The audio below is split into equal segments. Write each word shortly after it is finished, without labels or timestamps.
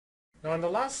Now, in the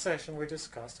last session, we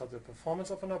discussed how the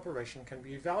performance of an operation can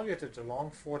be evaluated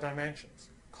along 4 dimensions: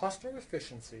 cost or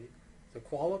efficiency, the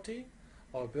quality,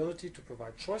 our ability to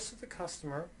provide choice to the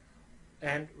customer,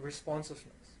 and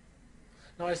responsiveness.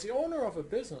 Now, as the owner of a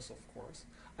business, of course,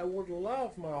 I would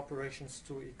love my operations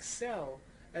to excel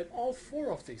at all 4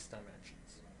 of these dimensions.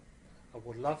 I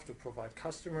would love to provide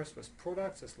customers with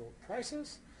products at low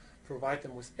prices, provide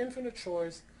them with infinite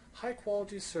choice, high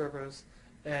quality service,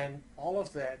 and all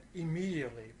of that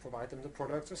immediately provide them the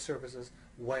products or services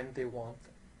when they want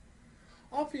them.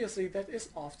 Obviously, that is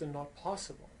often not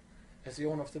possible. As the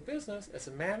owner of the business, as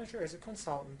a manager, as a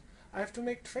consultant, I have to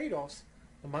make trade-offs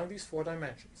among these 4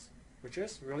 dimensions, which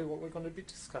is really what we're going to be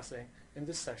discussing in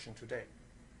this session today.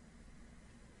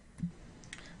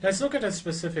 Let's look at a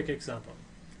specific example.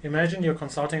 Imagine you're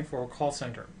consulting for a call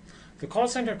center. The call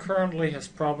center currently has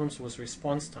problems with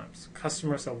response times.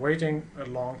 Customers are waiting a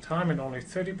long time and only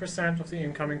 30% of the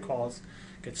incoming calls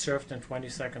get served in 20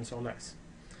 seconds or less.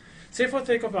 Say for the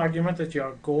sake of argument that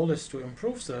your goal is to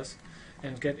improve this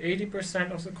and get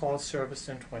 80% of the calls serviced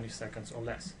in 20 seconds or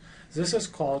less. This is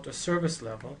called a service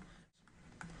level.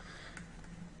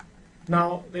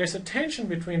 Now, there's a tension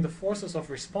between the forces of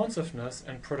responsiveness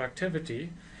and productivity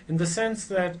in the sense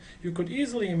that you could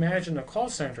easily imagine a call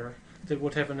center that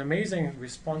would have an amazing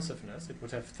responsiveness. It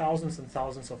would have thousands and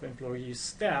thousands of employees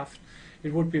staffed.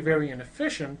 It would be very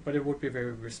inefficient, but it would be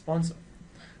very responsive.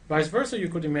 Vice versa, you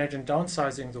could imagine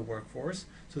downsizing the workforce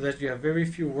so that you have very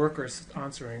few workers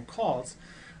answering calls,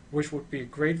 which would be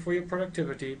great for your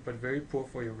productivity, but very poor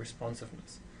for your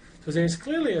responsiveness. So there is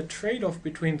clearly a trade-off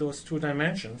between those 2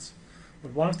 dimensions.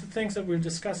 But one of the things that we'll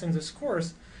discuss in this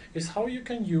course is how you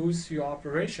can use your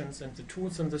operations and the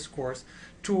tools in this course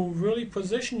to really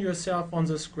position yourself on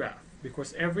this graph,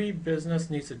 because every business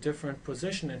needs a different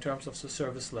position in terms of the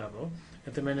service level,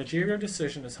 and the managerial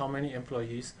decision is how many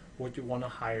employees would you want to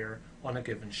hire on a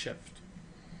given shift.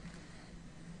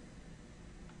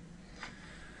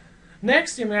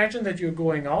 Next, imagine that you're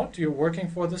going out, you're working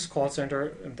for this call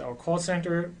center, and our call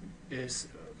center is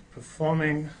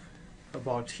performing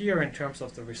about here in terms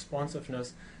of the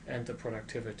responsiveness and the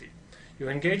productivity. You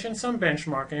engage in some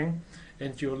benchmarking,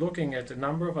 and you're looking at a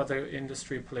number of other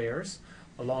industry players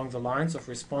along the lines of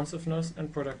responsiveness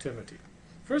and productivity.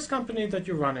 First company that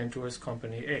you run into is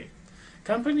Company A.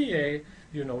 Company A,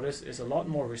 you notice, is a lot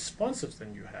more responsive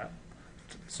than you have.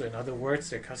 So in other words,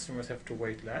 their customers have to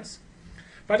wait less.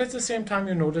 But at the same time,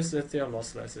 you notice that they are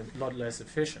a lot less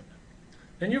efficient.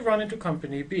 Then you run into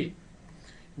Company B.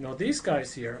 You know, these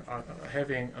guys here are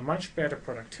having a much better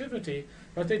productivity,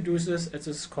 but they do this at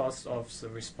the cost of the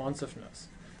responsiveness.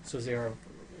 So they are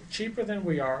cheaper than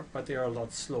we are, but they are a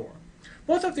lot slower.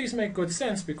 Both of these make good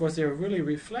sense because they are really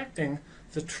reflecting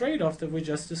the trade-off that we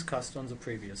just discussed on the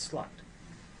previous slide.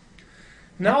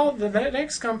 Now, the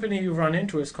next company you run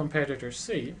into is Competitor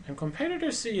C, and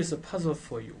Competitor C is a puzzle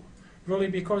for you, really,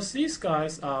 because these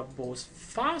guys are both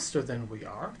faster than we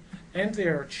are, and they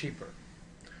are cheaper.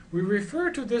 We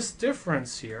refer to this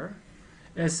difference here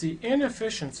as the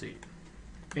inefficiency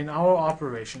in our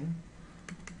operation,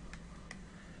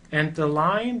 and the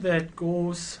line that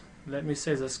goes, let me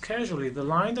say this casually, the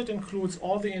line that includes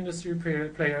all the industry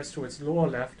players to its lower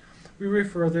left, we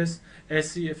refer this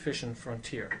as the efficient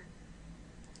frontier.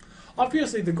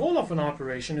 Obviously, the goal of an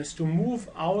operation is to move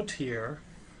out here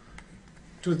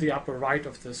to the upper right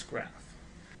of this graph.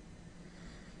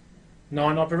 Now,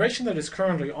 an operation that is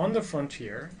currently on the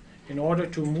frontier, in order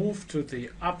to move to the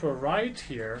upper right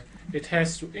here, it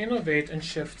has to innovate and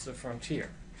shift the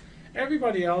frontier.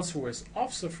 Everybody else who is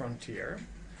off the frontier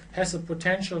has the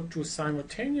potential to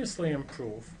simultaneously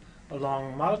improve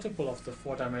along multiple of the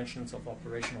 4 dimensions of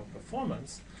operational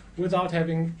performance without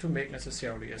having to make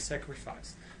necessarily a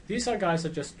sacrifice. These are guys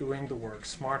that are just doing the work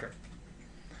smarter.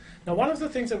 Now, one of the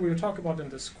things that we will talk about in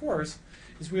this course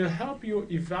is we'll help you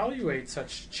evaluate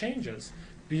such changes,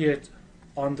 be it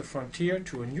on the frontier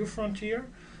to a new frontier,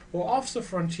 or off the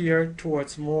frontier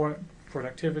towards more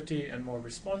productivity and more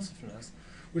responsiveness.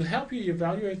 We'll help you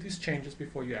evaluate these changes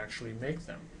before you actually make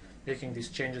them. Making these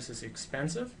changes is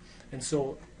expensive, and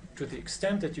so to the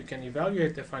extent that you can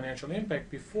evaluate their financial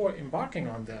impact before embarking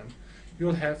on them,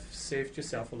 you'll have saved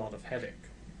yourself a lot of headache.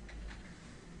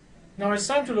 Now it's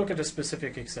time to look at a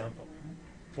specific example.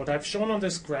 What I've shown on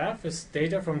this graph is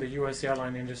data from the US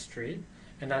airline industry,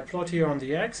 and I plot here on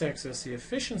the x-axis the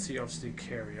efficiency of the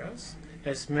carriers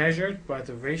as measured by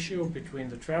the ratio between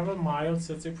the travel miles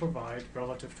that they provide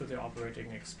relative to their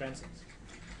operating expenses.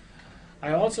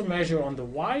 I also measure on the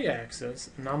y-axis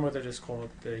a number that is called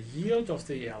the yield of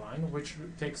the airline, which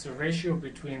takes the ratio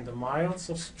between the miles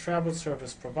of travel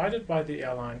service provided by the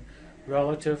airline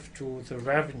relative to the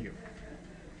revenue.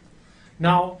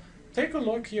 Now, take a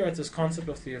look here at this concept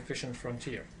of the efficient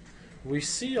frontier. We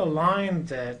see a line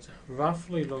that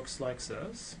roughly looks like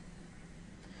this,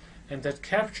 and that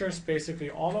captures basically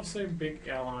all of the big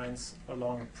airlines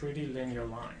along a pretty linear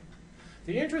line.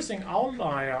 The interesting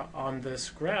outlier on this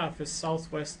graph is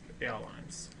Southwest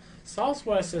Airlines.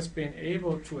 Southwest has been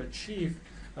able to achieve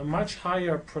a much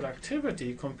higher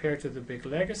productivity compared to the big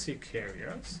legacy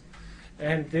carriers,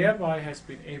 and thereby has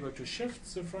been able to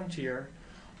shift the frontier,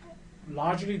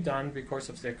 largely done because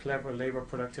of their clever labor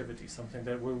productivity, something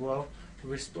that we will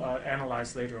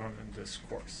analyze later on in this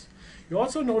course. You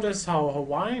also notice how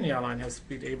Hawaiian Airline has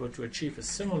been able to achieve a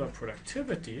similar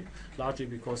productivity, largely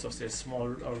because of their small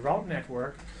route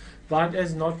network, but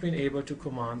has not been able to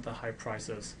command the high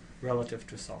prices relative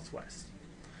to Southwest.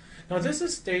 Now this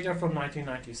is data from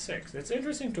 1996. It's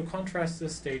interesting to contrast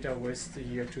this data with the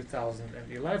year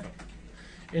 2011.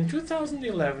 In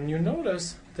 2011, you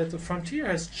notice that the frontier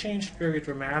has changed very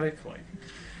dramatically.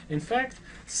 In fact,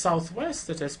 Southwest,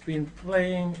 that has been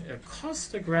playing a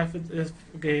cost-aggressive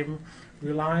game,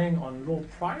 relying on low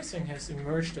pricing, has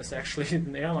emerged as actually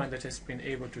an airline that has been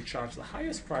able to charge the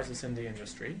highest prices in the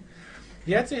industry.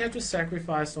 Yet they had to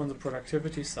sacrifice on the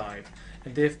productivity side,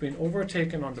 and they've been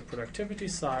overtaken on the productivity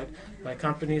side by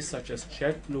companies such as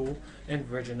JetBlue and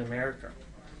Virgin America.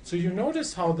 So you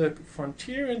notice how the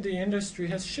frontier in the industry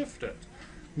has shifted.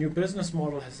 New business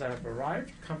models have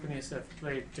arrived, companies have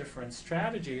played different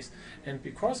strategies, and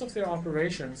because of their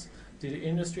operations, the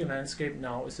industry landscape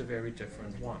now is a very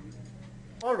different one.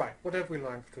 All right, what have we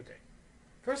learned today?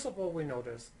 First of all, we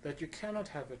notice that you cannot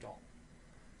have it all.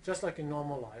 Just like in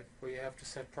normal life, where you have to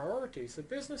set priorities, a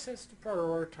business has to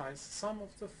prioritize some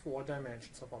of the 4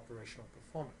 dimensions of operational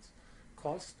performance: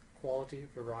 cost, quality,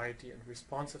 variety, and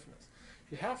responsiveness.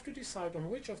 You have to decide on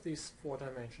which of these 4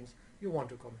 dimensions you want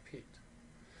to compete.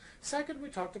 Second, we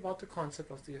talked about the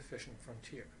concept of the efficient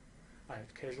frontier. I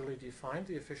had casually defined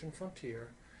the efficient frontier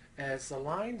as a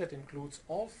line that includes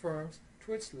all firms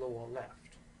to its lower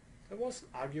left. That was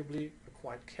arguably a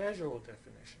quite casual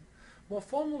definition. More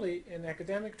formally, in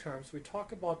academic terms, we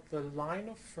talk about the line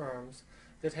of firms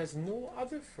that has no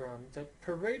other firm that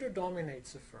Pareto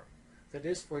dominates a firm, that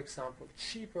is, for example,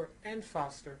 cheaper and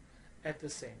faster at the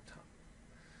same time.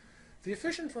 The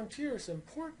efficient frontier is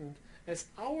important as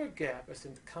our gap as a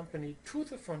company to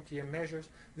the frontier measures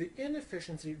the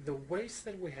inefficiency, the waste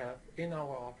that we have in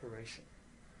our operation.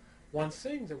 One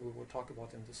thing that we will talk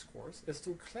about in this course is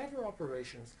through clever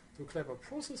operations, through clever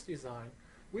process design,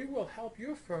 we will help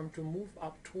your firm to move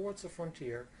up towards the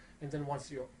frontier, and then once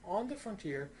you're on the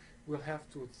frontier, we'll have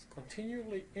to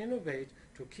continually innovate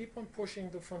to keep on pushing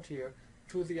the frontier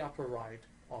to the upper right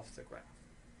of the graph.